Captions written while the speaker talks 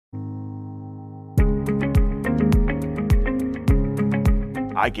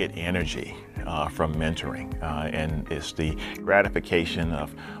I get energy from mentoring, and it's the gratification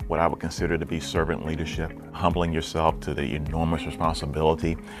of what I would consider to be servant leadership, humbling yourself to the enormous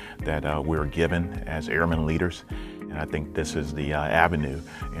responsibility that we're given as airmen leaders. And I think this is the avenue,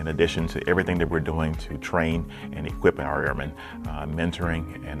 in addition to everything that we're doing to train and equip our airmen,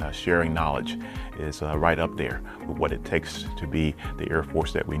 mentoring and sharing knowledge is right up there with what it takes to be the Air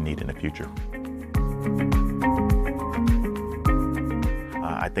Force that we need in the future.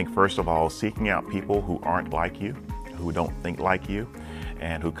 I think first of all, seeking out people who aren't like you, who don't think like you,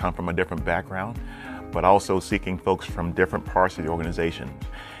 and who come from a different background, but also seeking folks from different parts of the organization.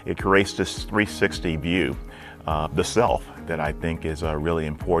 It creates this 360 view of the self that I think is really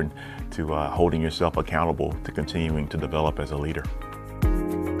important to holding yourself accountable to continuing to develop as a leader.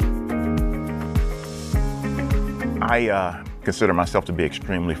 I consider myself to be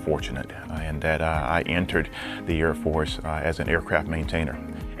extremely fortunate in that I entered the Air Force as an aircraft maintainer.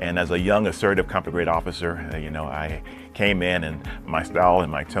 And as a young, assertive company grade officer, I came in and my style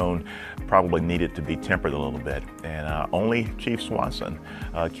and my tone probably needed to be tempered a little bit. And only Chief Swanson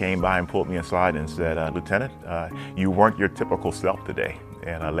came by and pulled me aside and said, Lieutenant, you weren't your typical self today.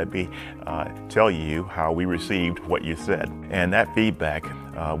 And let me tell you how we received what you said. And that feedback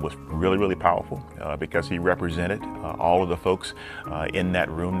was really, really powerful because he represented all of the folks in that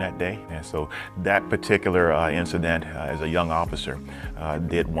room that day. And so that particular incident as a young officer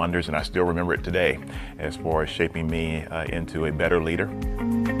did wonders, and I still remember it today, as far as shaping me into a better leader.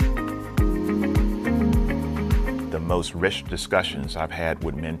 The most rich discussions I've had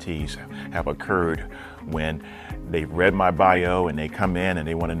with mentees have occurred when they've read my bio and they come in and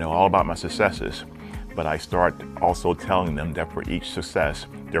they want to know all about my successes. But I start also telling them that for each success,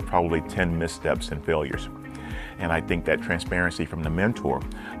 there are probably 10 missteps and failures. And I think that transparency from the mentor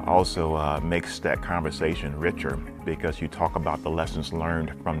also makes that conversation richer, because you talk about the lessons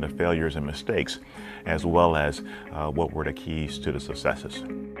learned from the failures and mistakes, as well as what were the keys to the successes.